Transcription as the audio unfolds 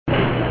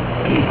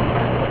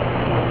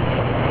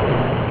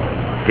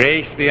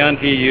Grace be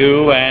unto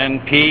you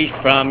and peace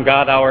from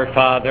God our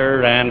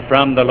Father and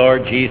from the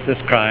Lord Jesus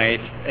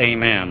Christ.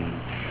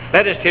 Amen.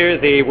 Let us hear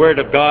the Word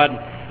of God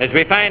as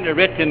we find it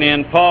written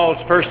in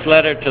Paul's first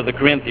letter to the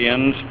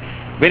Corinthians,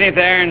 beginning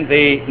there in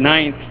the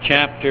 9th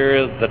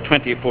chapter, the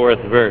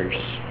 24th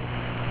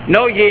verse.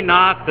 Know ye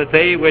not that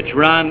they which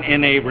run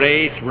in a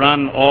race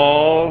run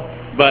all,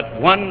 but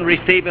one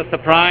receiveth the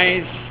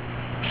prize?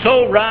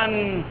 So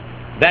run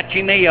that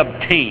ye may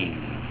obtain.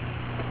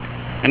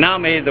 And now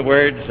may the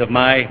words of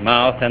my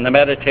mouth and the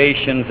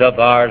meditations of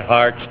our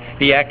hearts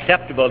be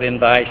acceptable in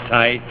thy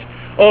sight,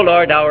 O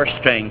Lord, our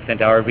strength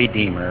and our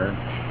Redeemer.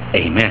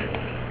 Amen.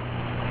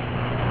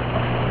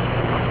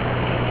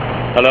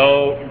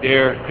 Hello,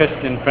 dear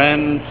Christian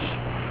friends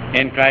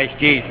in Christ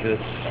Jesus.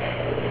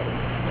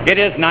 It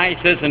is nice,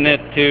 isn't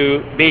it,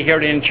 to be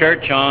here in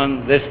church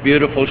on this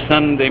beautiful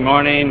Sunday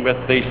morning with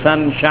the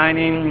sun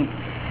shining.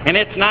 And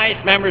it's nice,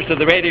 members of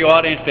the radio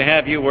audience, to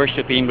have you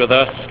worshiping with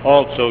us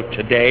also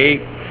today.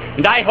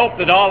 And I hope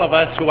that all of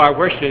us who are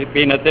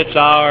worshiping at this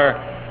hour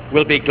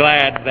will be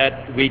glad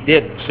that we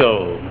did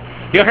so.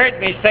 You heard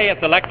me say at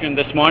the lectern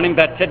this morning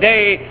that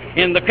today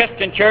in the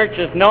Christian church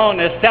is known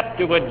as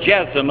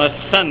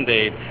Septuagesima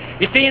Sunday.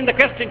 You see, in the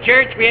Christian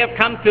church we have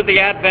come through the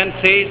Advent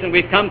season,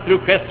 we've come through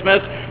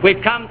Christmas,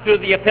 we've come through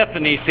the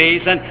Epiphany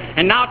season,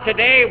 and now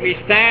today we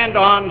stand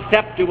on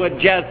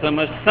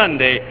Septuagesima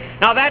Sunday.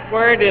 Now that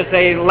word is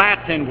a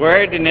Latin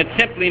word, and it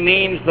simply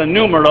means the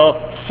numeral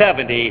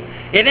 70.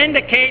 It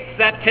indicates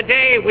that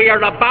today we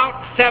are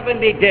about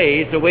 70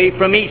 days away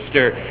from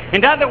Easter.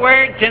 In other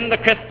words, in the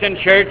Christian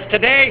church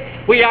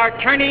today, we are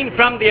turning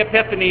from the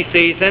Epiphany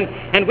season,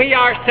 and we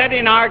are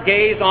setting our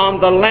gaze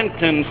on the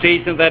Lenten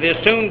season that is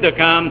soon to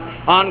come,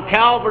 on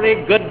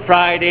Calvary, Good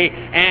Friday,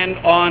 and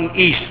on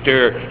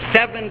Easter.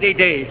 70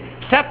 days.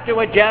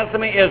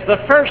 Septuagesima is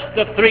the first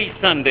of 3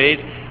 Sundays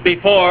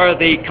before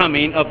the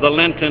coming of the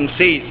Lenten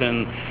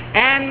season.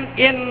 And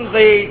in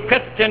the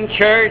Christian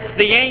church,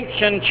 the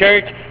ancient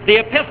church, the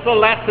epistle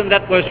lesson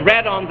that was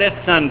read on this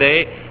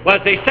Sunday was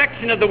a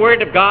section of the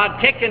Word of God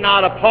taken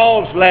out of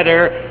Paul's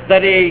letter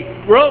that he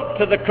wrote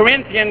to the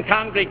Corinthian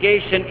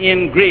congregation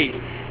in Greece.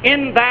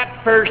 In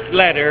that first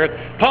letter,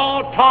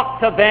 Paul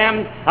talked to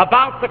them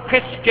about the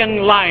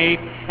Christian life,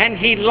 and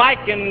he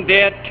likened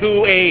it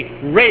to a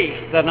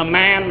race that a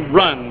man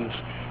runs.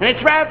 And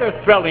it's rather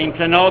thrilling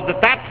to know that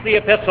that's the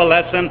epistle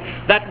lesson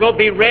that will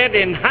be read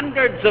in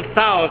hundreds of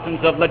thousands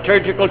of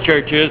liturgical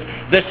churches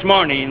this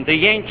morning,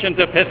 the ancient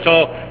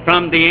epistle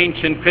from the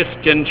ancient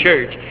Christian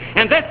church.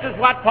 And this is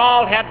what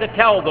Paul had to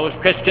tell those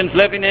Christians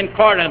living in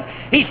Corinth.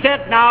 He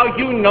said, now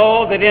you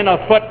know that in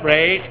a foot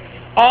race,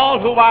 all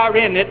who are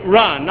in it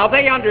run. Now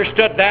they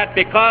understood that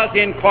because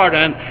in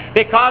Corinth,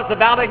 because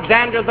of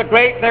Alexander the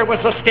Great, there was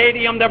a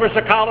stadium, there was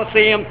a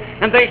Colosseum,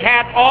 and they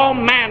had all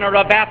manner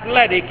of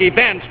athletic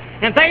events.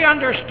 And they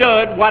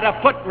understood what a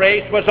foot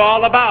race was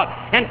all about.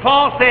 And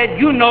Paul said,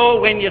 you know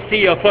when you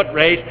see a foot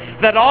race,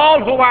 that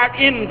all who are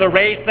in the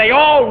race, they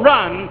all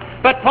run,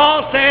 but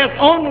Paul says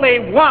only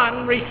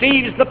one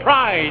receives the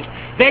prize.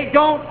 They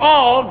don't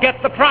all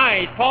get the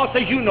prize. Paul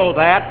says, you know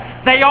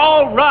that. They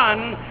all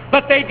run,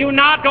 but they do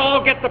not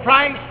all get the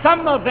prize.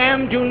 Some of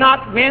them do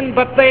not win,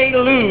 but they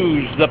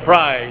lose the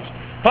prize.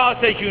 Paul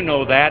says, you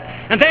know that.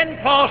 And then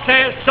Paul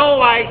says,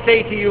 so I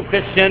say to you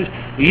Christians,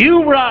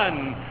 you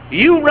run.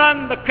 You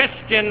run the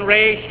Christian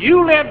race.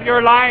 You live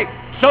your life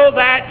so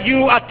that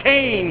you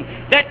attain,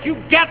 that you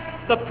get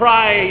the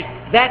prize,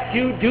 that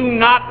you do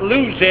not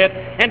lose it.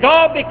 And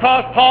all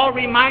because Paul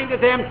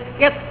reminded them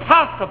it's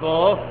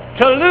possible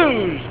to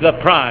lose the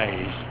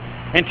prize.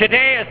 And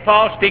today, as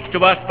Paul speaks to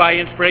us by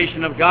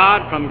inspiration of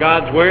God, from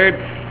God's Word,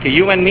 to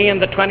you and me in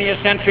the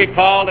 20th century,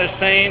 Paul is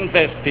saying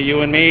this to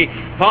you and me.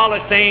 Paul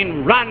is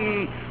saying,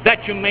 run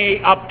that you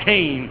may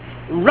obtain.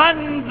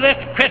 Run this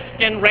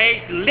Christian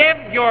race.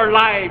 Live your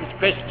lives,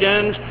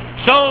 Christians,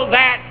 so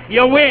that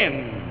you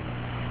win.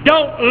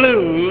 Don't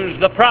lose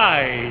the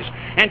prize.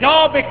 And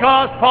all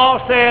because Paul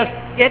says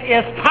it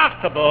is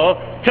possible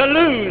to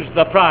lose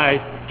the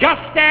prize.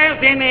 Just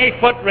as in a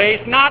foot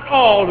race, not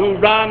all who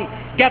run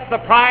get the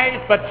prize,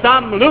 but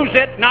some lose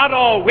it, not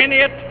all win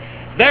it.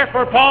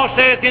 Therefore, Paul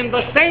says, in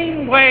the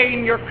same way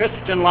in your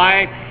Christian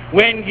life,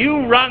 when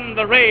you run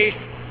the race,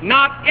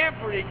 not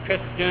every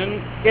Christian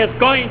is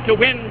going to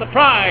win the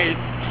prize.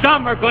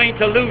 Some are going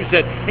to lose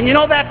it. And you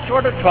know, that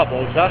sort of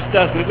troubles us,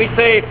 doesn't it? We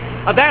say,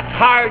 that's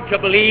hard to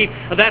believe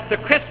that the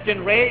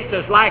Christian race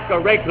is like a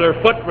regular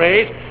foot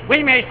race.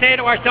 We may say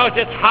to ourselves,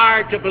 it's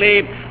hard to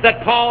believe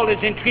that Paul is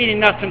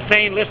entreating us and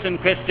saying, listen,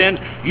 Christians,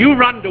 you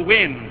run to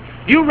win.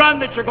 You run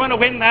that you're going to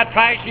win that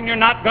prize and you're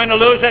not going to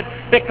lose it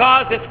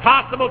because it's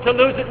possible to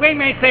lose it. We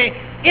may say,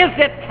 is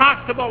it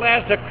possible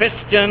as a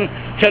Christian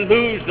to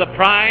lose the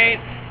prize?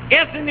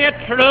 Isn't it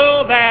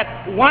true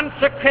that once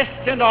a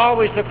Christian,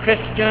 always a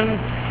Christian?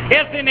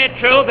 Isn't it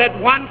true that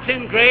once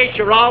in grace,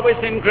 you're always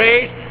in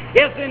grace?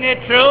 Isn't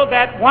it true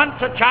that once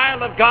a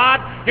child of God,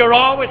 you're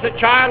always a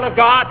child of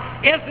God?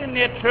 Isn't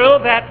it true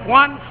that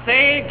once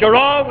saved, you're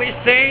always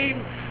saved?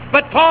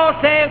 But Paul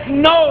says,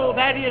 no,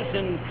 that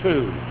isn't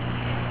true.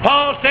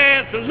 Paul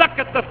says, look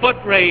at the foot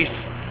race.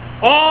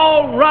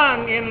 All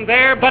run in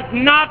there, but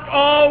not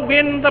all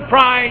win the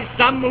prize.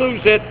 Some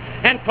lose it.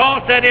 And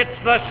Paul said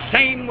it's the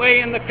same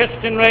way in the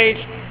Christian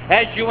race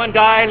as you and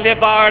I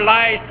live our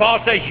lives. Paul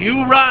says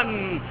you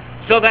run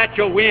so that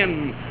you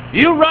win.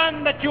 You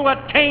run that you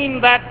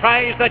attain that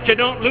prize, that you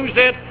don't lose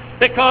it,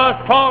 because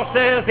Paul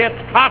says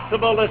it's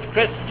possible as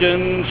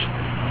Christians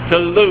to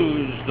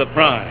lose the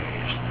prize.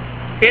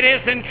 It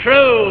isn't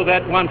true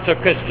that once a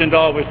Christian,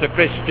 always a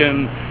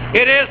Christian.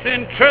 It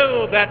isn't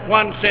true that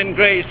once in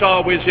grace,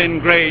 always in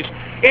grace.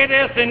 It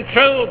isn't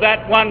true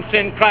that once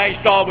in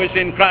Christ, always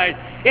in Christ.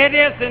 It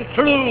isn't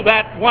true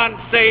that once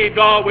saved,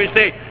 always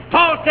saved.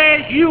 Paul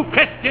says, you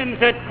Christians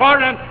at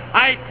Corinth,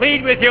 I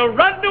plead with you,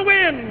 run to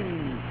win.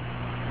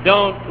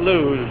 Don't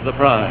lose the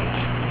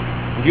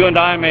prize. You and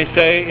I may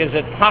say, is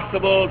it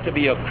possible to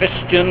be a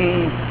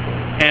Christian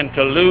and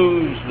to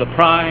lose the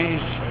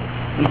prize?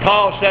 And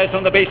Paul says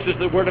on the basis of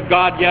the Word of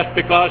God, yes,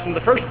 because in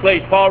the first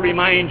place, Paul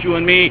reminds you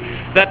and me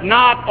that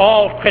not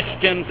all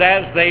Christians,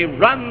 as they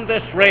run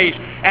this race,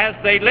 as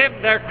they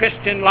live their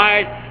Christian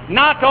life,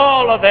 not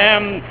all of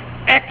them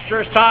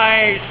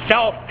exercise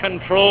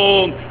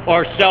self-control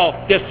or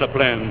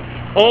self-discipline.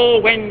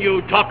 Oh, when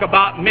you talk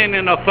about men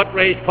in a foot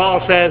race, Paul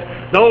says,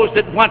 those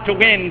that want to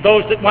win,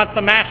 those that want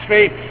the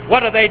mastery, what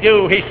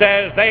do? He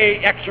says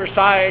they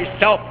exercise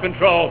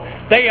self-control.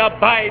 They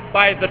abide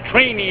by the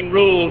training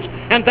rules,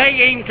 and they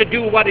aim to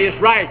do what is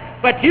right.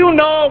 But you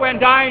know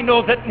and I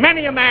know that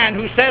many a man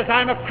who says,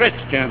 I'm a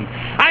Christian,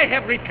 I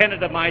have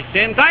repented of my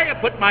sins, I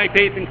have put my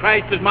faith in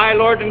Christ as my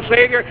Lord and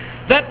Savior,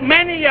 that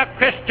many a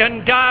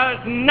Christian does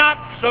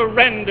not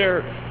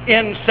surrender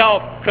in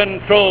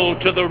self-control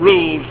to the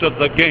rules of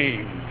the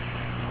game.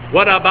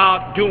 What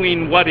about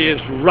doing what is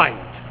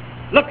right?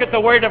 Look at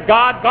the Word of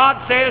God.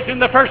 God says in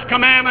the first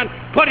commandment,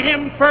 put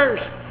Him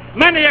first.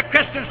 Many a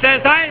Christian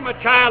says, I'm a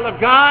child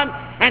of God,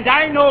 and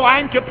I know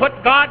I'm to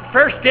put God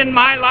first in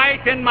my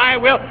life, in my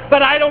will,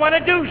 but I don't want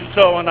to do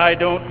so, and I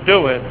don't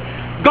do it.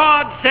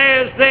 God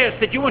says this,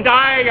 that you and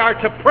I are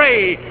to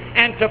pray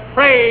and to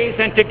praise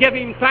and to give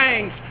Him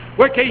thanks.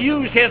 We're to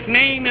use His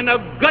name in a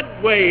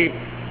good way.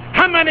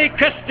 How many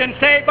Christians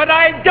say, but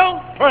I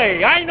don't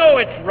pray. I know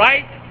it's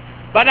right,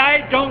 but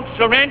I don't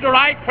surrender.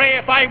 I pray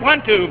if I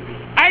want to.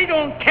 I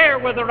don't care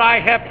whether I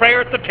have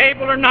prayer at the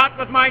table or not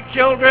with my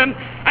children.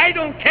 I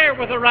don't care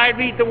whether I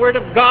read the Word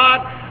of God.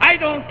 I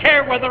don't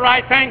care whether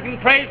I thank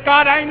and praise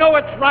God. I know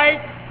it's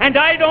right, and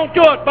I don't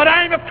do it, but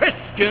I'm a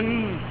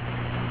Christian.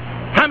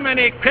 How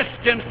many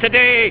Christians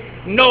today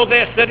know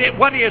this, that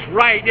what is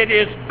right, it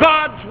is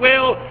God's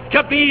will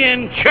to be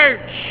in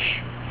church.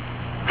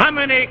 How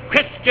many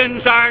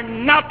Christians are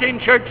not in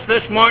church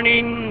this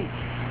morning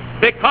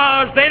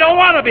because they don't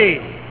want to be?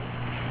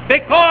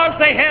 Because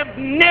they have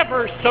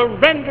never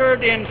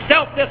surrendered in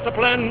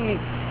self-discipline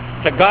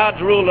to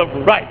God's rule of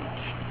right.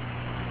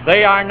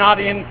 They are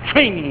not in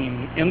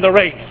training in the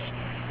race.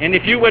 And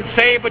if you would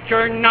say, but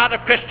you're not a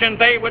Christian,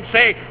 they would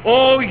say,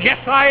 oh, yes,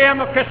 I am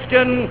a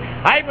Christian.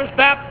 I was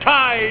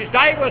baptized.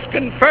 I was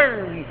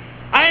confirmed.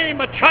 I am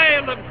a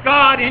child of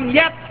God, and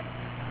yet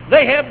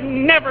they have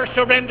never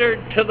surrendered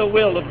to the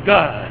will of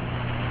God.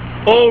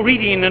 Oh,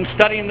 reading and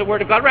studying the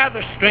Word of God,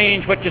 rather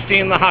strange what you see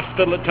in the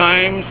hospital at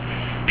times.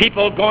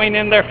 People going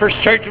in there for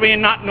surgery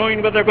and not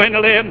knowing where they're going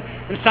to live.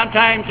 And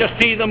sometimes you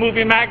see the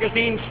movie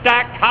magazine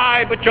stacked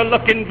high, but you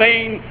look in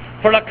vain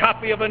for a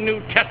copy of a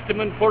New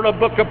Testament, for a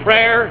book of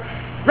prayer.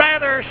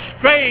 Rather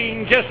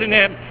strange, isn't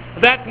it,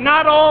 that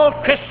not all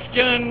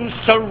Christians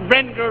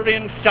surrender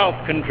in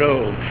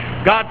self-control.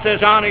 God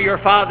says, honor your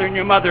father and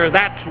your mother.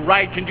 That's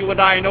right, and you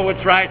and I know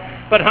it's right.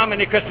 But how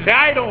many Christians say,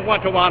 I don't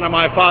want to honor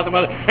my father and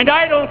mother, and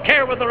I don't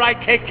care whether I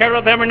take care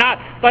of them or not,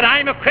 but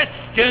I'm a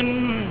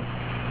Christian.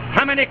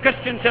 How many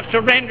Christians have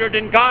surrendered?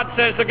 And God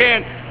says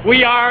again,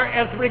 we are,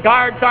 as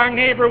regards our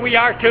neighbor, we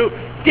are to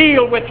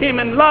deal with him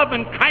in love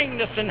and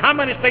kindness. And how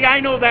many say, I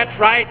know that's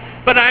right,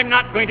 but I'm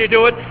not going to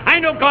do it. I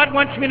know God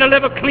wants me to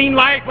live a clean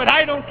life, but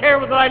I don't care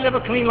whether I live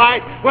a clean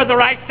life,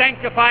 whether I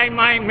sanctify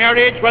my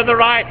marriage,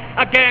 whether I,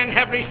 again,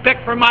 have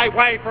respect for my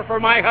wife or for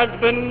my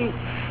husband.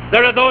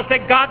 There are those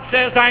that God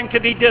says I'm to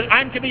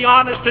be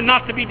honest and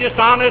not to be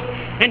dishonest,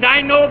 and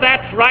I know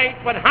that's right,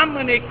 but how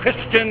many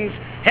Christians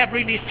have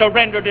really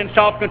surrendered in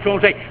self-control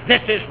and say,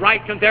 this is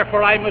right and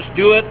therefore I must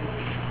do it?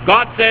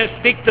 God says,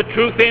 speak the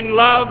truth in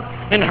love,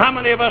 and how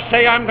many of us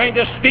say, I'm going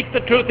to speak the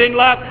truth in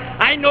love?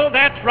 I know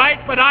that's right,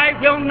 but I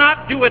will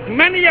not do it.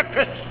 Many a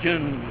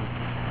Christian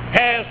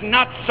has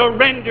not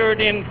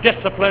surrendered in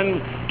discipline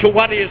to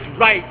what is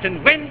right,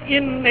 and when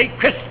in a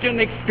Christian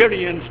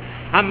experience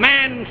a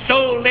man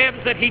so lives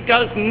that he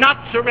does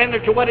not surrender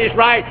to what is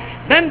right,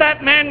 then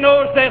that man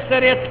knows this,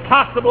 that it's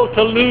possible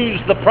to lose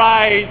the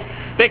prize,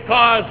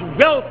 because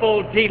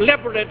willful,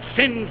 deliberate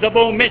sins of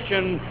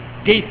omission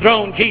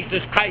dethrone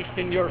Jesus Christ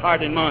in your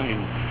heart and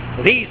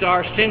mind. These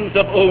are sins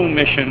of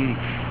omission.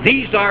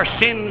 These are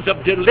sins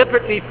of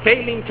deliberately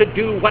failing to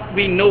do what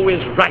we know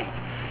is right.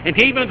 And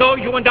even though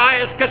you and I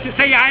as Christians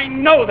say, I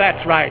know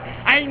that's right,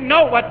 I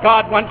know what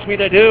God wants me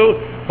to do,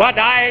 but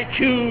I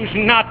choose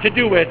not to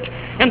do it.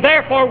 And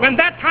therefore, when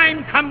that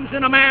time comes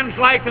in a man's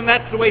life, and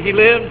that's the way he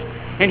lives,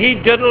 and he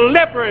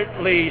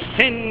deliberately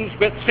sins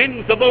with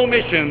sins of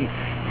omission,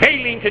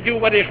 failing to do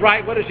what is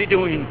right, what is he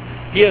doing?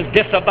 He is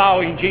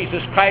disavowing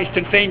Jesus Christ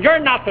and saying, you're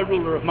not the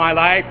ruler of my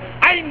life,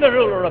 I'm the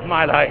ruler of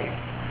my life.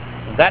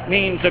 And that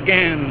means,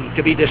 again,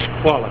 to be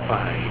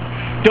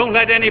disqualified. Don't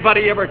let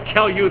anybody ever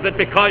tell you that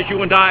because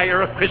you and I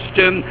are a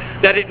Christian,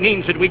 that it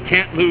means that we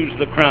can't lose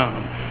the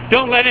crown.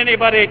 Don't let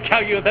anybody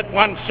tell you that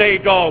once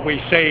saved, always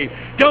saved.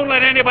 Don't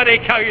let anybody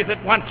tell you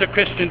that once a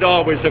Christian,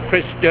 always a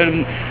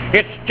Christian.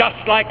 It's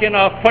just like in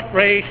a foot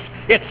race.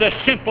 It's as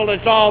simple as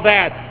all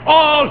that.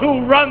 All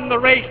who run the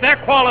race,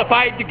 they're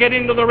qualified to get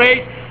into the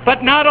race,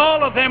 but not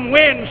all of them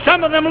win.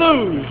 Some of them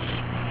lose.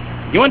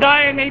 You and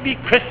I may be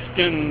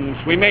Christians.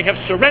 We may have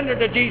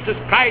surrendered to Jesus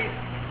Christ,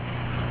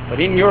 but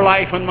in your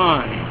life and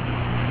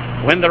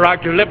mine, when there are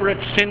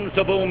deliberate sins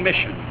of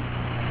omission,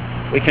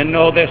 we can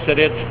know this, that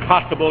it's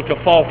possible to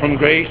fall from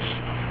grace.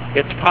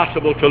 It's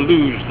possible to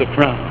lose the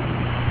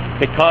crown.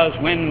 Because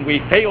when we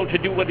fail to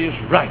do what is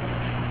right,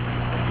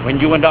 when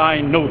you and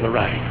I know the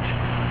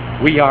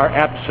right, we are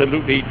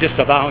absolutely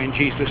disavowing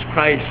Jesus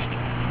Christ,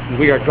 and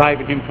we are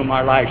driving him from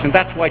our lives. And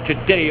that's why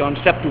today on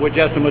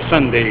Septuagesima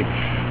Sunday,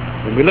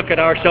 when we look at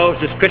ourselves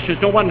as Christians,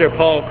 no wonder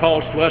Paul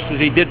calls to us as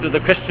he did to the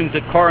Christians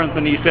at Corinth,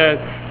 and he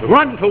said,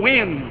 run to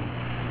win.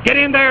 Get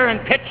in there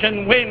and pitch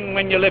and win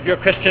when you live your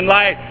Christian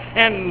life,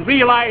 and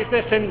realize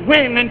this and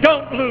win, and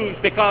don't lose,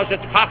 because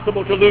it's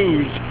possible to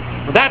lose.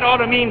 That ought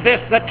to mean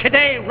this, that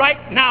today,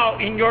 right now,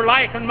 in your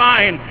life and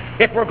mine,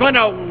 if we're going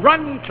to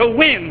run to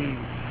win,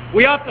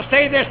 we ought to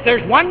say this,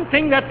 there's one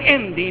thing that's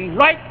ending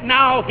right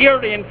now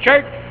here in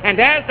church,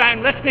 and as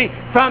I'm listening,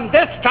 from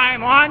this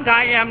time on,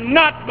 I am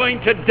not going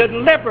to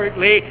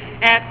deliberately,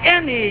 at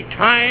any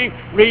time,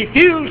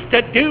 refuse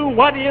to do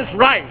what is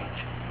right.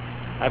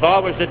 I've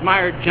always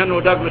admired General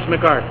Douglas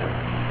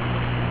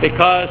MacArthur,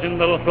 because in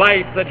the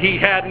life that he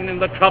had and in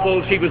the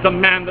troubles, he was a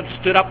man that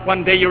stood up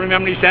one day, you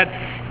remember, he said,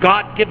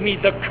 God, give me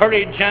the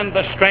courage and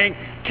the strength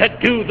to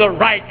do the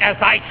right as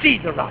I see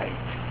the right.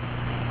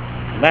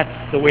 And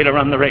that's the way to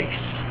run the race.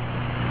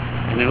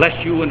 And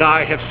unless you and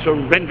I have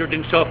surrendered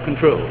in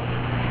self-control,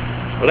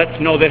 well,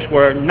 let's know this,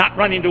 we're not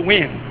running to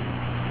win,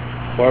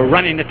 we're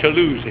running it to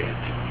lose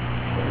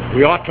it.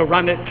 We ought to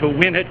run it to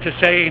win it, to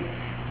say,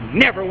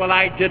 never will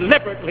I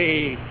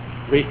deliberately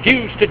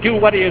refuse to do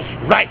what is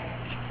right,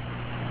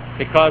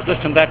 because,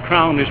 listen, that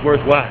crown is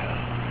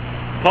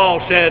worthwhile.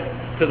 Paul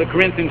said to the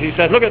Corinthians, he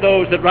said, look at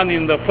those that run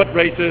in the foot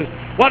races.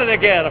 What do they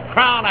get? A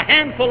crown, a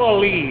handful of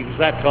leaves,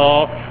 that's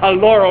all. A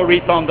laurel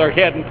wreath on their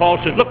head. And Paul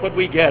says, look what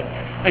we get.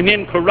 An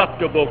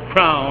incorruptible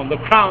crown, the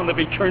crown of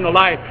eternal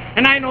life.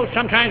 And I know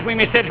sometimes we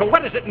may say, well,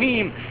 what does it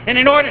mean? And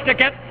in order to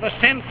get the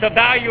sense of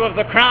value of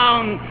the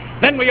crown,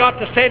 then we ought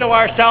to say to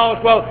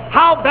ourselves, well,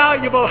 how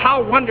valuable,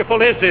 how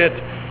wonderful is it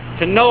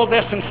to know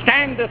this and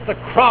stand at the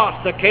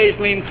cross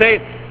occasionally and say,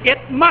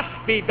 it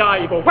must be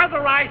valuable.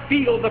 Whether I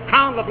feel the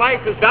crown of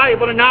life is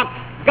valuable or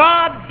not,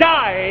 God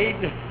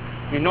died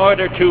in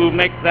order to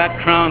make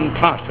that crown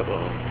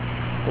possible.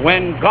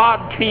 When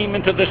God came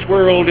into this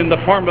world in the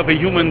form of a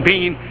human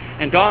being,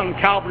 and on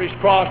Calvary's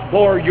cross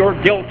bore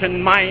your guilt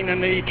and mine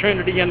and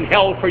eternity in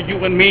hell for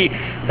you and me,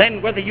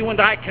 then whether you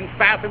and I can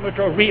fathom it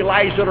or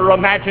realize it or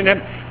imagine it,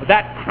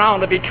 that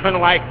crown of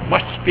eternal life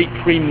must be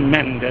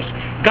tremendous.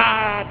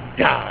 God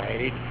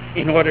died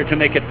in order to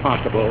make it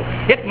possible.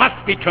 It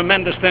must be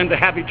tremendous then to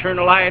have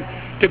eternal life,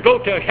 to go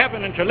to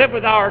heaven and to live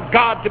with our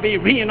God, to be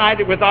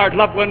reunited with our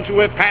loved ones who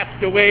have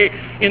passed away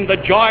in the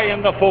joy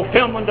and the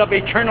fulfillment of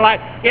eternal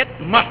life. It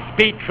must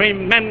be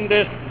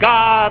tremendous.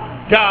 God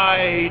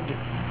died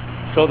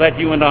so that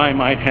you and I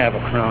might have a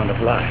crown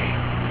of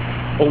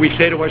life. Oh, we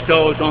say to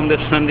ourselves on this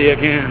Sunday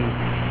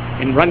again,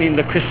 in running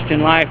the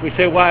Christian life, we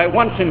say, why,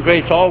 once in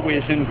grace,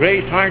 always in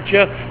grace, aren't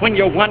you? When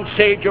you're once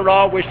saved, you're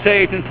always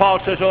saved. And Paul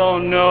says, oh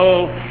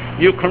no,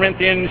 you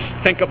Corinthians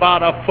think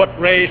about a foot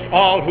race.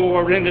 All who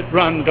are in it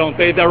run, don't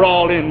they? They're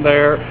all in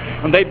there.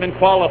 And they've been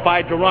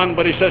qualified to run,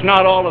 but he says,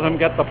 not all of them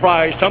get the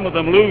prize. Some of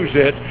them lose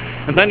it.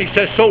 And then he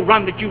says, so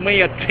run that you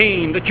may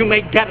attain, that you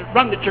may get it.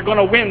 Run that you're going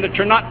to win, that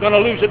you're not going to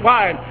lose it.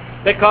 Why?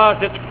 Because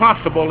it's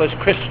possible as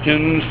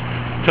Christians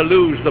to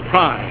lose the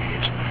prize.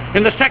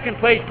 In the second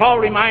place, Paul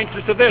reminds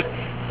us of this.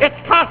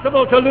 It's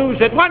possible to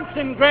lose it. Once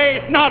in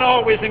grace, not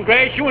always in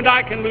grace. You and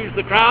I can lose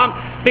the crown,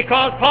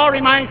 because Paul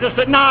reminds us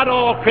that not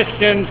all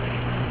Christians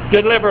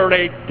deliver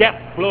a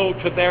death blow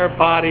to their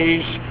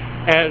bodies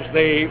as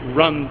they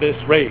run this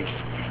race.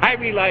 I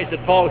realize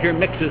that Paul here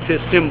mixes his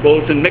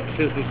symbols and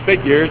mixes his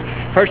figures.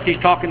 First he's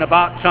talking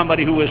about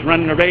somebody who is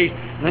running a race,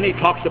 and then he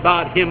talks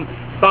about him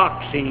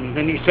boxing.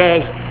 And he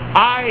says,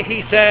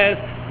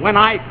 when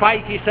I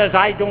fight, he says,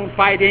 I don't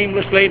fight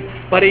aimlessly,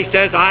 but he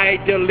says, I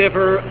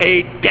deliver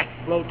a death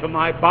blow to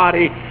my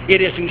body.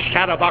 It isn't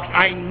shadow box.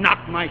 I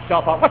knock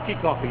myself out. What's he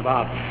talking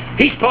about?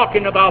 He's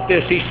talking about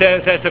this. He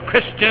says, as a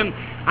Christian,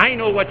 I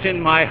know what's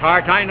in my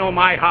heart. I know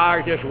my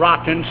heart is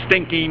rotten,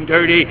 stinking,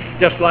 dirty,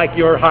 just like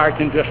your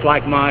heart and just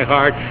like my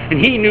heart.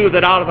 And he knew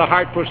that out of the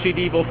heart proceed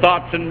evil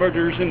thoughts and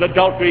murders and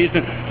adulteries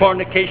and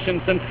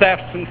fornications and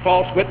thefts and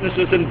false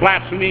witnesses and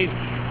blasphemies.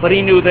 But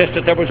he knew this,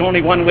 that there was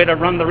only one way to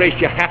run the race.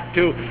 You have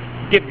to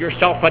give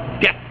yourself a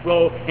death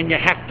blow, and you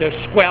have to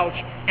squelch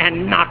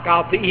and knock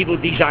out the evil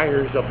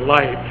desires of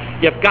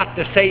life. You've got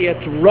to say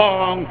it's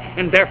wrong,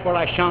 and therefore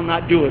I shall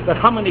not do it. But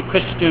how many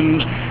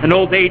Christians, and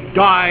they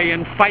die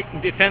and fight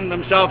and defend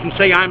themselves and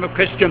say, I'm a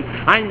Christian,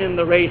 I'm in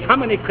the race. How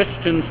many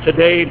Christians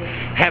today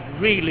have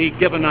really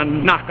given a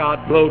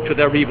knockout blow to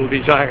their evil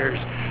desires?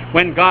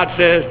 When God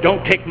says,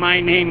 don't take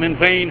my name in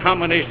vain, how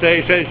many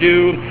say, says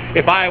you,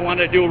 if I want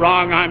to do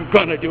wrong, I'm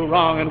going to do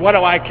wrong, and what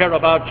do I care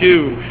about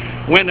you?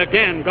 When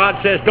again, God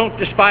says, don't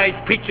despise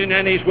preaching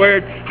and His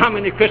Word, how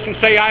many Christians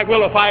say, I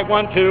will if I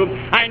want to.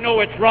 I know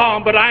it's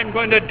wrong, but I'm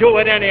going to do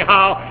it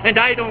anyhow, and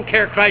I don't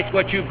care, Christ,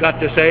 what you've got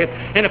to say.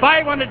 And if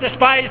I want to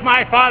despise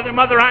my father and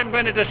mother, I'm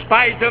going to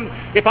despise them.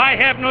 If I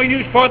have no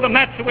use for them,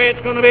 that's the way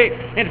it's going to be.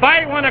 And if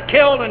I want to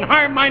kill and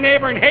harm my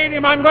neighbor and hate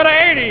him, I'm going to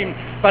hate him.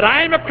 But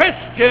I'm a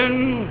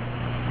Christian.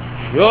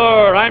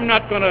 Sure, I'm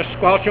not going to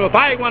squelch him. If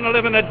I want to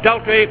live in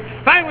adultery,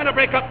 if I want to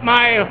break up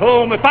my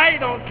home, if I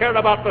don't care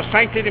about the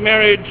sanctity of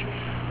marriage,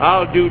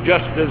 I'll do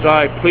just as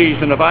I please.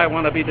 And if I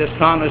want to be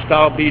dishonest,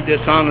 I'll be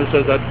dishonest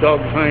as a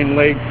dog's hind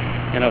leg.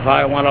 And if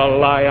I want to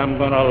lie, I'm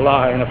going to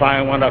lie. And if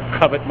I want to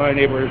covet my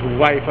neighbor's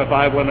wife, if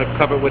I want to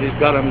covet what he's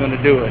got, I'm going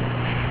to do it.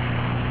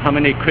 How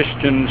many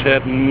Christians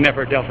have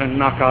never dealt a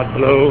knockout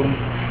blow,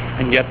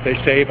 and yet they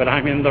say, but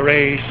I'm in the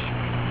race,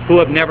 who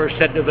have never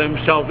said to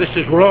themselves, this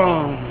is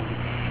wrong.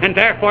 And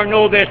therefore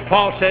know this,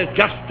 Paul says,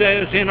 just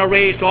as in a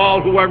race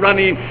all who are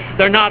running,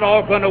 they're not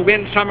all going to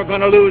win, some are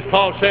going to lose.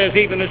 Paul says,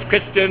 even as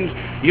Christians,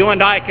 you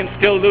and I can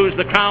still lose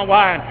the crown.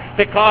 Why?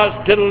 Because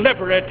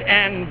deliberate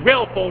and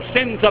willful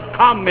sins of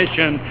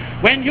commission,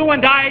 when you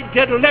and I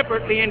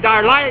deliberately in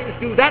our lives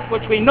do that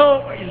which we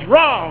know is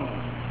wrong,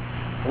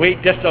 we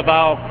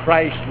disavow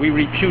Christ, we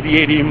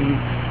repudiate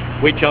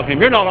Him, we tell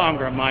Him, you're no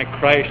longer my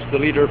Christ, the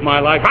leader of my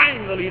life,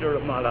 I'm the leader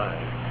of my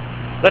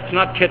life. Let's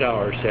not kid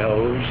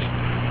ourselves.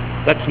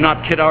 Let's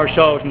not kid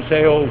ourselves and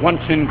say, oh,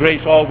 once in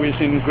grace, always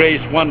in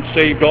grace, once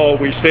saved,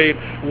 always saved,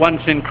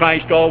 once in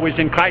Christ, always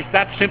in Christ.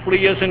 That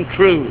simply isn't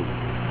true.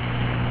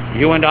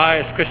 You and I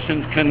as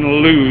Christians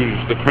can lose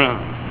the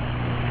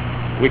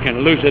crown. We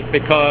can lose it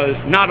because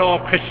not all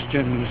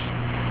Christians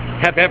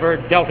have ever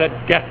dealt a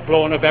death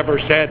blow and have ever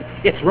said,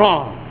 it's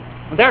wrong.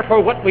 And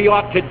therefore, what we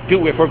ought to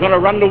do if we're going to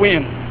run to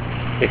win,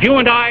 if you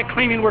and I,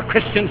 claiming we're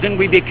Christians, and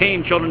we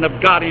became children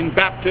of God in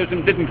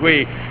baptism, didn't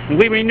we? And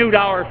we renewed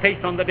our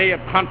faith on the day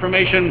of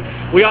confirmation,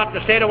 we ought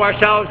to say to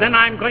ourselves, then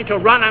I'm going to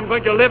run, I'm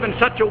going to live in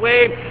such a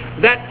way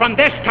that from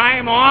this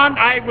time on,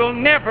 I will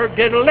never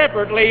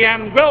deliberately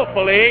and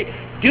willfully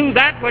do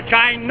that which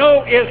I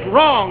know is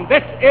wrong.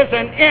 This is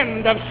an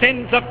end of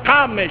sins of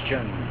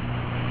commission.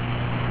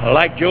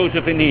 Like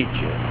Joseph in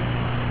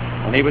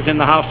Egypt. When he was in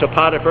the house of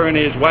Potiphar and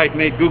his wife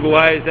made Google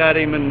eyes at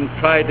him and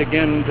tried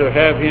again to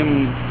have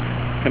him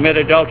commit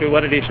adultery,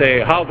 what did he say?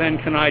 How then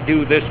can I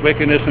do this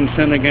wickedness and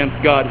sin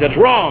against God? He said,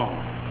 wrong.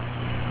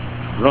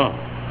 Wrong.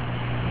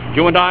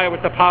 You and I,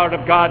 with the power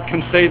of God,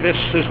 can say this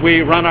as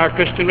we run our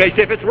Christian race.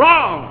 If it's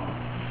wrong,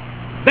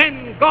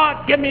 then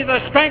God give me the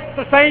strength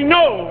to say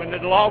no, and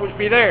it'll always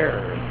be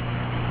there.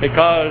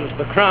 Because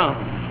the crown,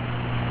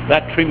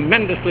 that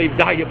tremendously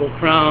valuable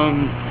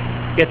crown,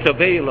 it's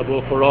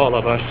available for all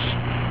of us.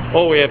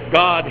 Oh, if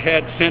God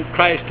had sent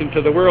Christ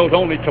into the world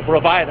only to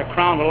provide a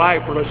crown of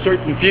life for a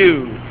certain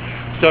few,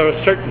 so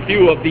a certain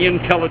few of the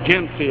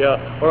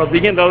intelligentsia or of the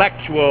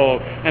intellectual,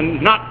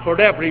 and not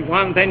for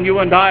everyone, then you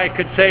and I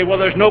could say, well,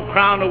 there's no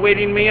crown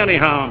awaiting me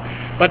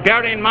anyhow. But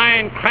bear in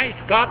mind, Christ,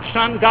 God's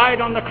Son, died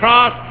on the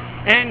cross,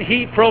 and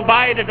He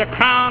provided a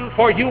crown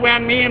for you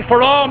and me and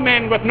for all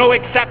men with no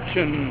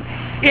exception.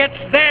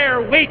 It's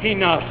there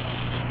waiting us.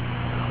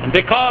 And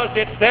because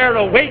it's there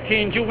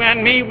awaiting you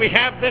and me, we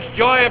have this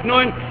joy of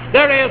knowing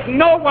there is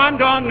no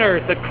one on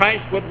earth that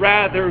Christ would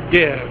rather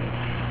give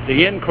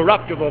the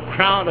incorruptible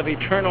crown of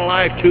eternal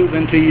life to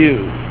than to you,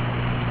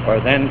 or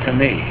than to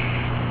me.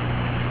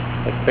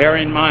 But bear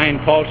in mind,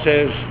 Paul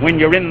says, when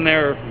you're in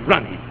there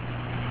running,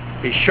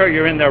 be sure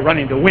you're in there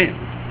running to win.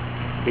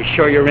 Be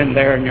sure you're in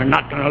there and you're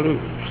not going to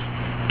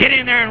lose. Get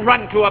in there and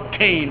run to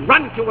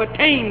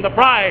attain the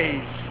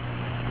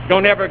prize.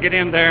 Don't ever get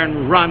in there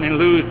and run and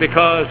lose,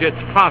 because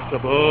it's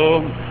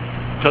possible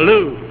to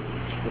lose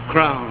the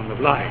crown of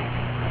life.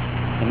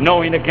 And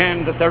knowing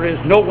again that there is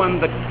no one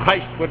that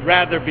Christ would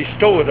rather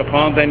bestow it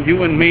upon than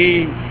you and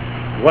me,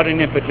 what an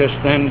impetus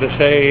then to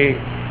say,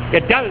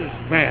 it does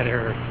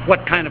matter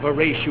what kind of a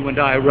race you and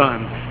I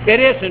run. It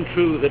isn't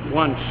true that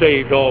once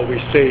saved, always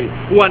saved.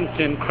 Once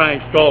in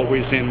Christ,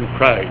 always in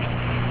Christ.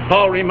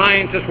 Paul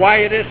reminds us why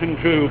it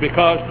isn't true,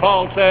 because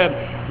Paul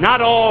said,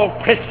 not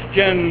all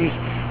Christians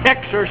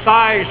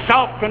exercise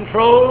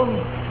self-control.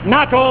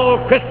 Not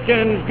all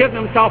Christians give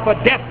themselves a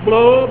death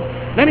blow.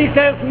 Then he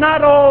says,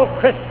 not all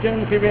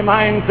Christians, he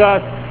reminds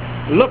us,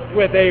 look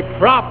with a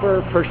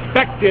proper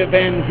perspective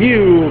and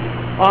view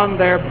on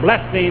their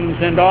blessings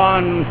and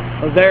on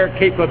their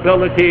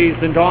capabilities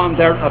and on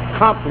their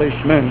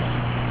accomplishments.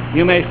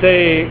 You may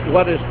say,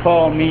 what does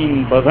Paul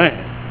mean by that?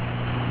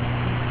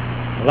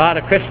 A lot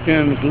of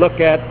Christians look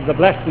at the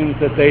blessings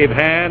that they've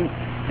had,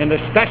 and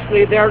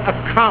especially their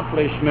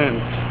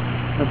accomplishments.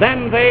 And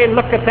then they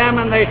look at them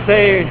and they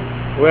say,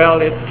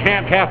 well, it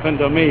can't happen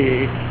to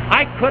me.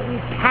 I couldn't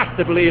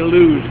possibly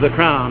lose the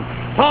crown.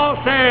 Paul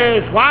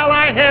says, while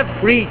I have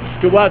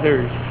preached to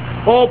others,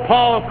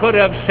 Paul could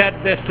have said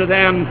this to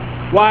them,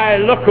 why,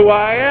 look who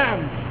I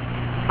am.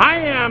 I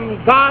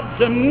am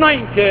God's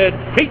anointed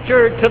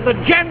preacher to the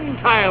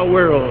Gentile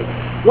world.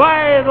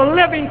 Why, the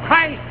living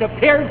Christ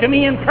appeared to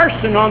me in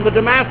person on the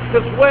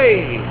Damascus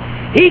Way.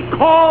 He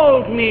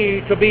called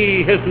me to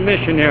be his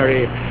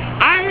missionary.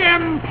 I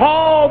am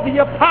Paul the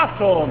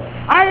Apostle.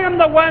 I am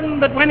the one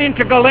that went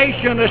into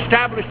Galatia and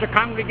established a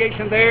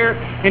congregation there.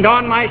 And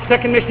on my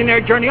second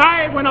missionary journey,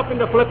 I went up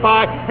into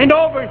Philippi and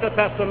over into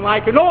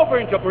Thessalonica and over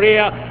into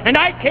Berea. And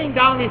I came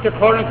down into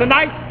Corinth, and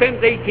I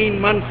spent 18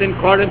 months in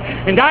Corinth.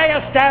 And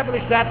I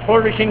established that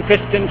flourishing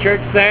Christian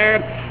church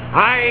there.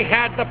 I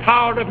had the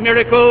power of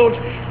miracles.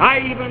 I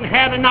even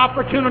had an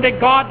opportunity.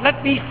 God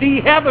let me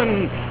see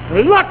heaven.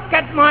 Look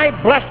at my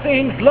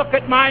blessings. Look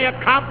at my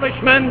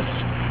accomplishments.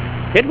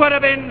 It would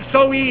have been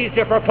so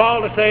easy for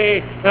Paul to say,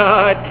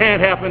 it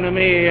can't happen to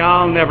me.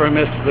 I'll never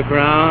miss the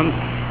crown.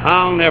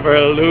 I'll never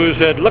lose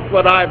it. Look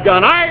what I've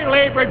done. I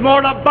labored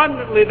more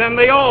abundantly than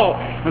they all.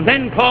 And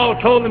then Paul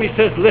told them, he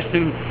says,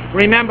 listen,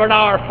 remember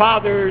our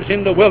fathers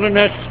in the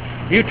wilderness.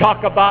 You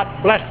talk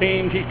about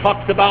blessings. He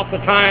talks about the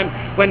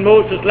time when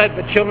Moses led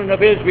the children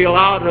of Israel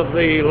out of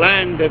the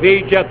land of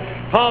Egypt.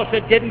 Paul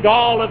said, didn't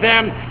all of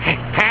them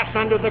pass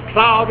under the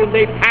cloud, and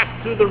they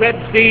passed through the Red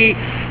Sea,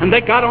 and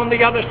they got on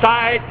the other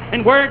side,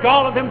 and weren't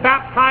all of them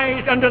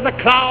baptized under the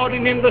cloud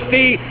and in the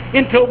sea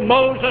into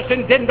Moses,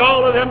 and didn't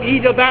all of them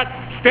eat of that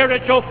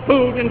spiritual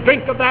food and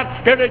drink of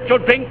that spiritual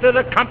drink that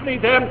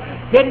accompanied them?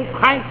 Didn't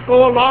Christ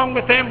go along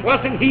with them?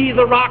 Wasn't he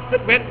the rock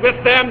that went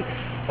with them?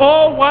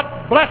 Oh,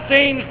 what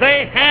blessings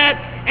they had,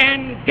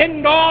 and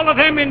didn't all of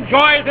them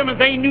enjoy them?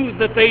 And they knew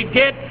that they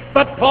did.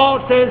 But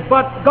Paul says,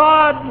 but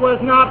God was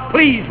not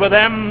pleased with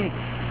them,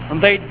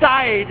 and they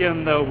died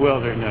in the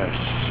wilderness.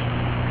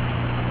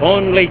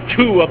 Only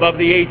 2 above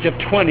the age of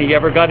 20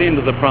 ever got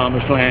into the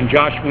promised land,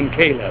 Joshua and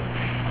Caleb.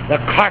 The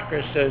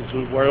carcasses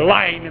were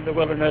lying in the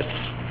wilderness.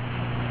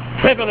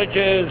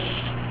 Privileges,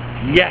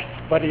 yes,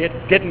 but it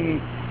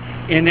didn't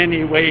in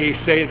any way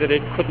say that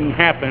it couldn't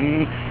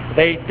happen.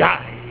 They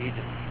died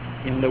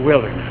in the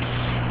wilderness.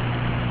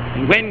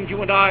 And when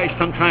you and I,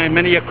 sometime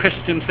many a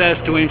Christian says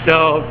to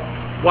himself,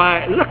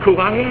 why, look who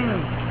I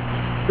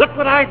am. Look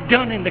what I've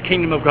done in the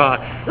kingdom of God.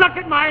 Look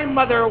at my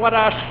mother, what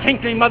a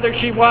saintly mother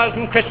she was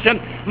in Christian.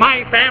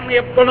 My family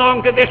have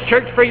belonged to this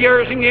church for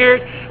years and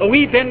years.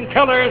 We've been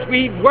pillars.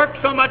 We've worked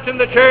so much in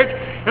the church.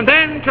 And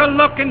then to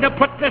look and to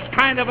put this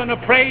kind of an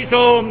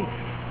appraisal,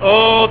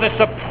 oh, this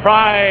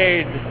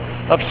pride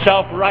of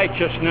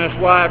self-righteousness.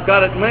 Why, I've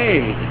got it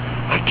made.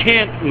 I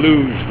can't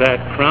lose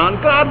that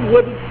crown. God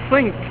wouldn't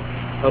think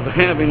of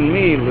having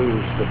me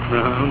lose the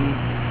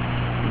crown.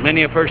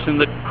 Many a person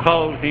that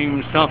calls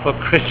himself a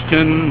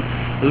Christian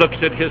looks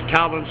at his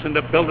talents and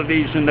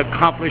abilities and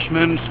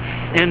accomplishments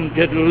and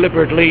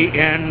deliberately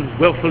and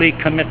willfully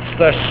commits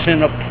the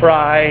sin of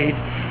pride,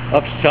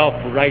 of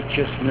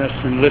self-righteousness.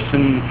 And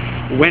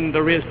listen, when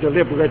there is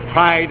deliberate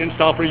pride and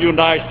self, you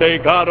and I say,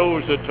 God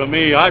owes it to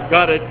me, I've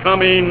got it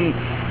coming,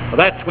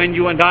 that's when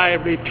you and I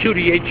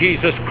repudiate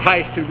Jesus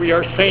Christ, and we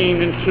are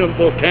saying in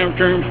simple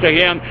terms to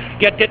him,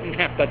 you didn't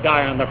have to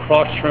die on the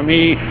cross for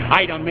me.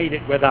 I'd have made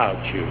it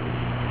without you.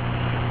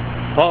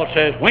 Paul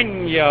says,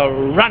 when you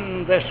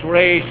run this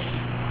race,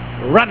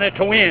 run it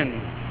to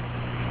win,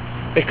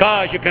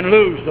 because you can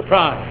lose the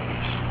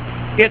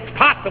prize. It's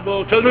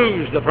possible to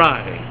lose the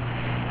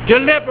prize.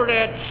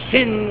 Deliberate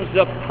sins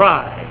of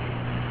pride.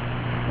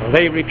 Well,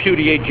 they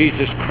repudiate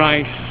Jesus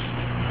Christ.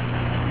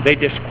 They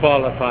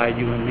disqualify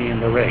you and me in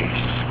the race.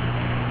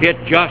 It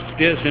just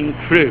isn't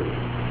true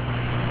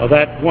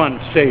that once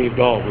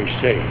saved, always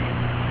saved.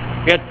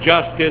 It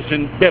just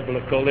isn't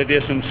biblical. It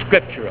isn't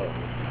scriptural.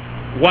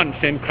 Once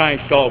in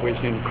Christ, always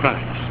in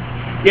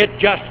Christ. It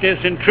just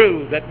isn't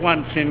true that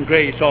once in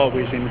grace,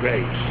 always in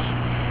grace.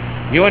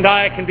 You and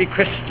I can be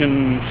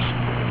Christians,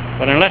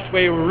 but unless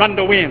we run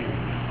to win,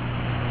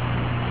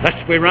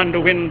 unless we run to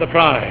win the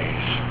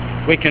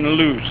prize, we can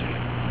lose it.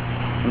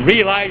 And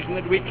realizing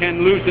that we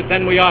can lose it,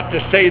 then we ought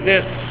to say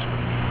this,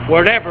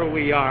 wherever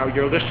we are,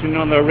 you're listening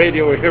on the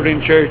radio or here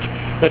in church,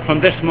 that from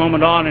this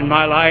moment on in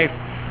my life,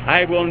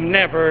 I will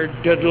never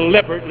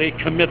deliberately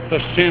commit the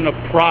sin of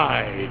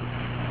pride,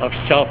 of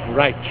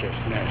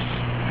self-righteousness.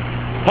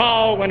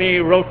 Paul, when he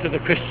wrote to the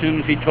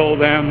Christians, he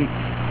told them,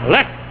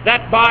 lest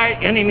that by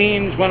any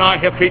means, when I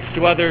have preached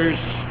to others,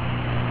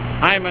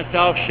 I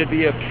myself should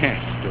be a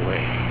castaway.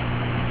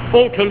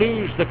 Oh, to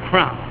lose the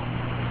crown.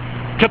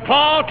 To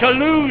Paul, to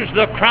lose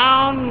the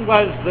crown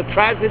was the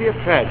tragedy of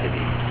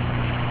tragedy.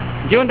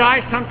 You and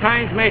I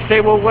sometimes may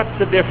say, well, what's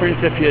the difference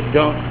if you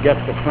don't get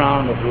the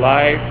crown of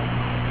life?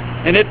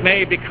 And it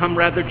may become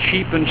rather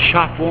cheap and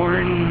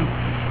shop-worn.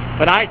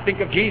 But I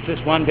think of Jesus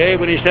one day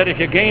when he said, if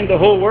you gained the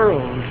whole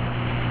world,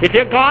 if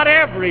you got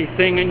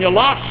everything and you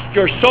lost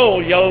your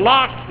soul, you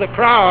lost the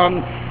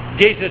crown,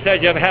 Jesus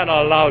said, you've had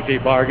a lousy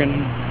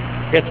bargain.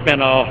 It's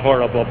been a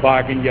horrible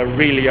bargain. You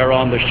really are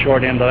on the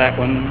short end of that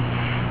one.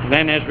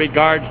 Then as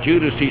regards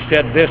Judas, he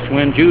said this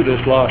when Judas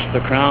lost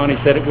the crown. He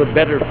said it would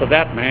better for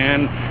that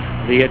man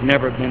that he had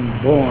never been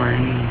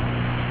born.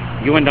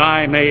 You and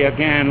I may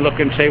again look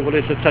and say, well,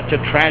 is it such a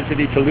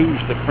tragedy to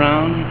lose the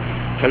crown,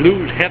 to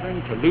lose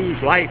heaven, to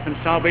lose life and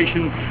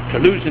salvation, to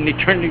lose an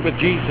eternity with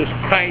Jesus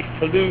Christ,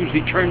 to lose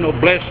eternal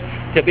bliss,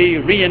 to be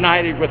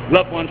reunited with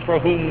loved ones for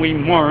whom we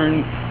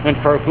mourn and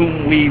for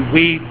whom we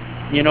weep?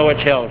 You know,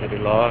 it's hell to be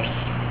lost.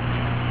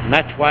 And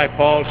that's why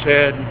Paul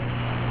said,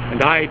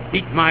 and I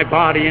beat my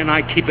body and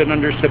I keep it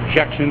under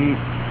subjection,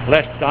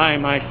 lest I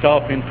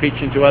myself in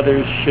preaching to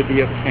others should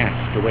be a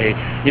castaway.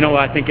 You know,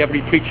 I think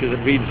every preacher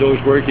that reads those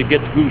words, it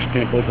gets goose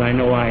pimples. I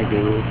know I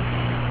do.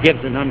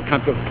 Gives an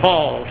uncomfortable.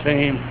 Paul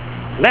saying,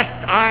 lest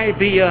I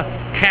be a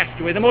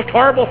castaway. The most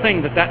horrible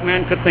thing that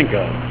man could think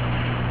of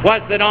was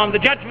that on the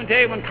judgment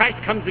day when Christ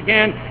comes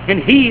again,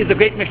 and he, the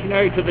great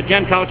missionary to the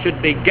Gentiles,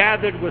 should be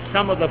gathered with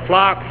some of the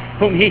flock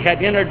whom he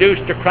had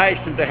introduced to Christ,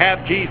 and to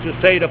have Jesus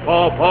say to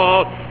Paul,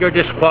 Paul, you're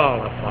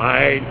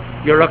disqualified,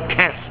 you're a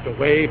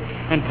castaway.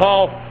 And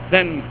Paul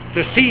then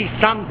to see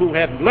some who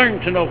have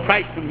learned to know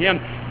Christ from him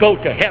go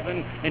to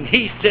heaven, and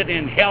he sit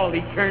in hell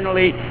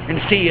eternally,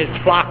 and see his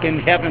flock in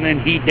heaven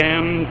and he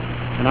damned.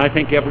 And I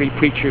think every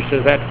preacher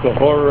says that's the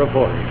horror of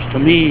horrors. To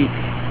me,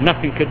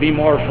 nothing could be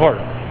more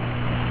horrible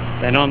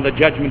than on the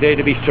judgment day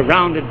to be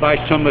surrounded by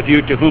some of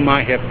you to whom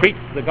I have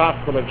preached the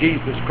gospel of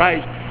Jesus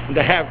Christ, and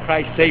to have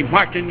Christ say,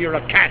 Martin, you're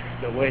a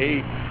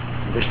castaway,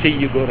 and to see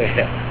you go to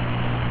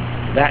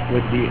heaven. That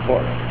would be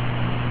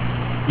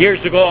horrible. Years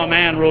ago, a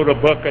man wrote a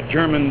book, a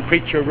German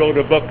preacher wrote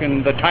a book,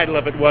 and the title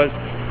of it was,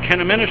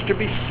 Can a Minister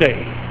Be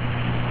Saved?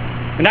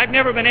 And I've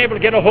never been able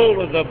to get a hold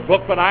of the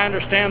book, but I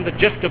understand the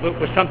gist of it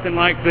was something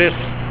like this,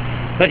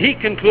 that he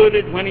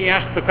concluded when he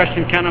asked the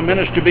question, can a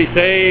minister be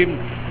saved?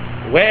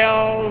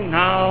 Well,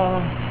 now,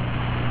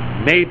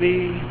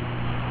 maybe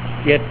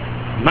it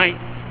might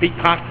be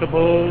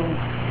possible,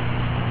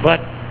 but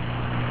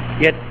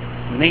it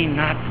may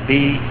not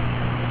be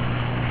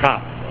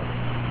probable.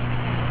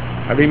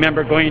 I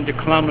remember going to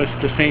Columbus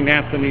to St.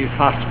 Anthony's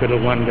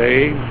Hospital one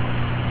day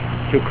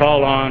to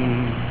call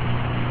on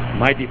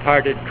my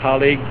departed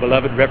colleague,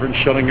 beloved Reverend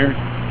Schillinger.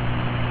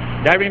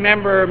 And I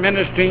remember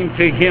ministering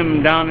to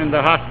him down in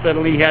the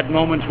hospital. He had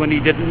moments when he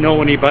didn't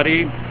know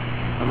anybody,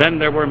 and then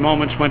there were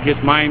moments when his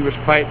mind was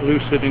quite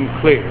lucid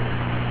and clear.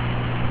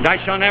 And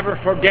I shall never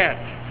forget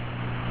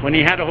when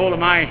he had a hold of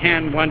my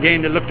hand one day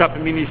and he looked up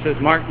at me and he says,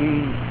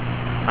 Martin,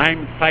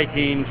 I'm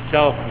fighting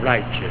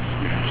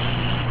self-righteousness.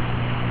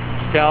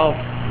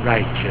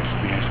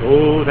 Self-righteousness.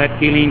 Oh, that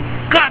feeling.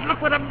 God,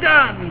 look what I've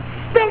done.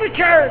 Build a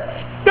church.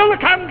 Build a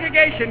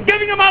congregation.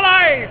 Giving him my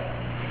life.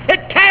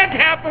 It can't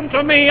happen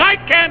to me. I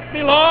can't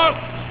be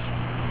lost.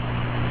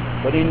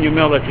 But in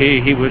humility,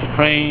 he was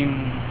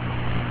praying,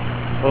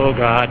 oh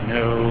God,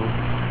 no,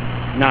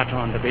 not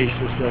on the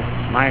basis of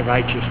my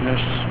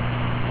righteousness,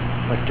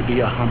 but to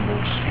be a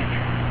humble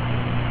sinner.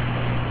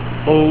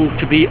 Oh,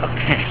 to be a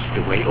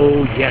castaway.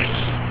 Oh, yes.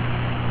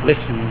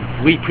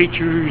 Listen, we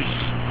preachers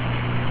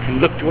can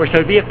look to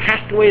ourselves. Be a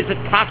castaway, is it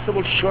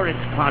possible? Sure,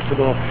 it's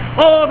possible.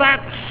 Oh,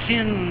 that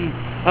sin,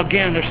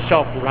 again, of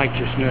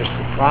self-righteousness,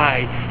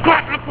 pride.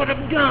 God, look what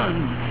I've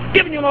done.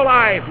 Giving you my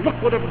life. Look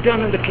what I've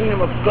done in the kingdom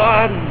of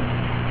God.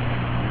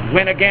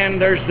 When again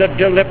there's the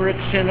deliberate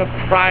sin of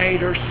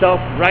pride or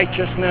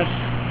self-righteousness,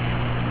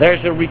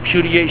 there's a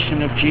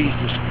repudiation of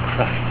Jesus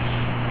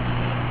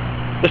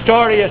Christ. The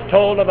story is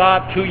told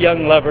about two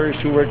young lovers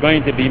who were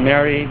going to be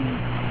married.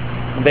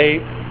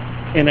 They,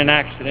 in an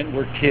accident,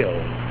 were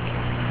killed.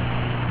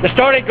 The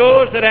story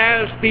goes that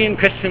as being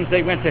Christians,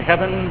 they went to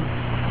heaven,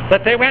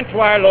 that they went to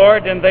our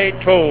Lord and they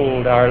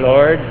told our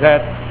Lord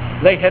that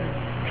they had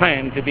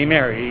planned to be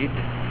married,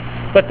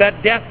 but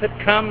that death had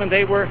come and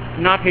they were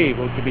not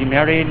able to be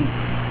married,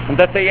 and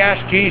that they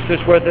asked Jesus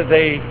whether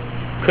they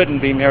couldn't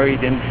be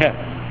married in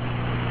heaven.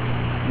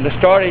 And the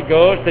story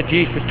goes that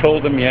Jesus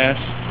told them yes,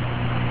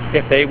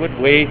 if they would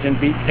wait and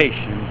be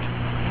patient.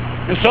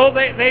 And so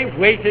they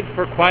waited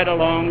for quite a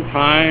long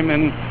time,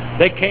 and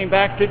they came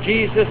back to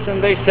Jesus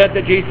and they said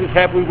to Jesus,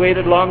 have we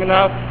waited long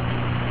enough?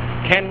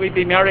 Can we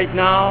be married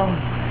now?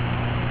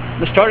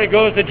 The story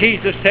goes that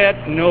Jesus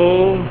said,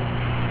 no,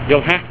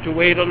 you'll have to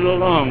wait a little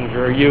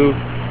longer. You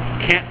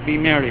can't be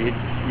married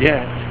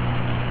yet.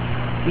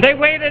 And they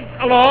waited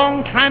a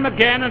long time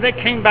again, and they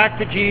came back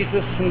to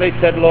Jesus and they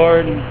said,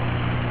 Lord,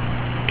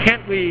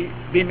 can't we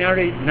be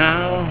married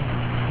now?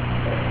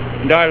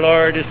 And our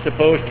Lord is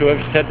supposed to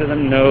have said to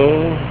them,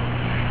 no.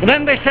 And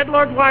then they said,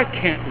 Lord, why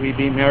can't we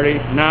be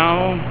married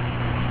now?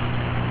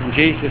 And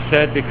Jesus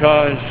said,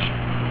 because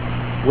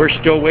we're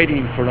still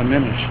waiting for a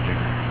minister.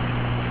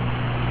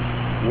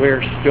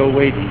 We're still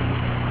waiting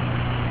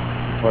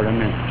for a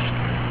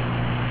minister.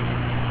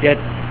 It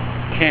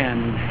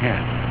can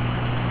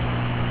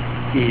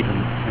happen, even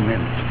to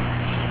ministers.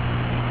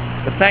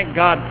 But thank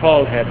God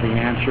Paul had the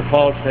answer.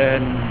 Paul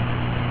said,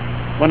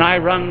 when I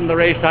run the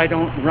race, I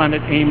don't run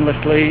it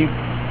aimlessly.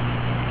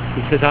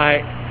 He says,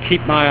 I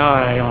keep my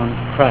eye on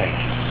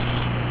Christ.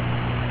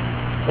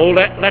 Oh,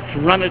 let's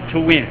run it to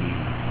win.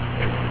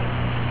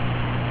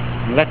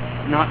 Let's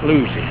not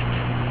lose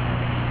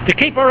it. To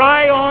keep our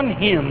eye on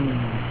Him.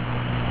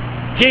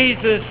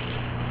 Jesus,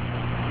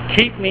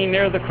 keep me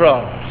near the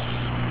cross.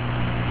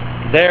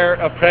 There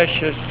a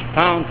precious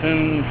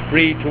fountain,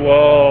 free to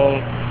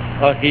all,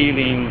 a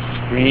healing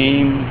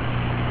stream,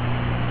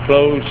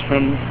 flows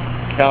from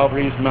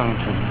Calvary's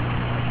mountain.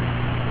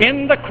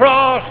 In the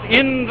cross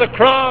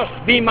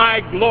be my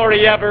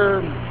glory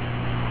ever,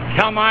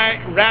 till my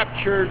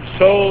raptured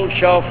soul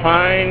shall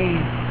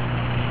find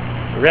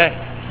rest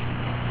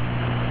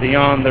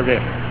beyond the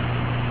river.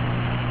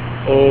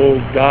 Oh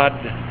God,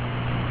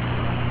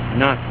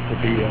 not to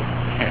be a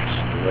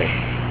castaway.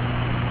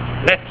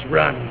 Let's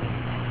run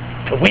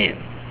to win.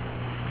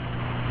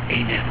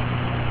 Amen.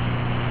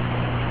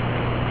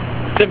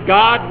 Of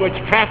God, which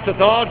passeth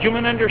all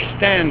human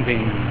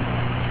understanding,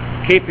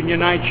 keep and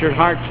unite your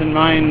hearts and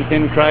minds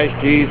in Christ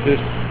Jesus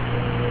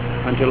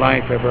unto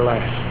life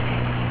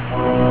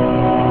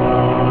everlasting.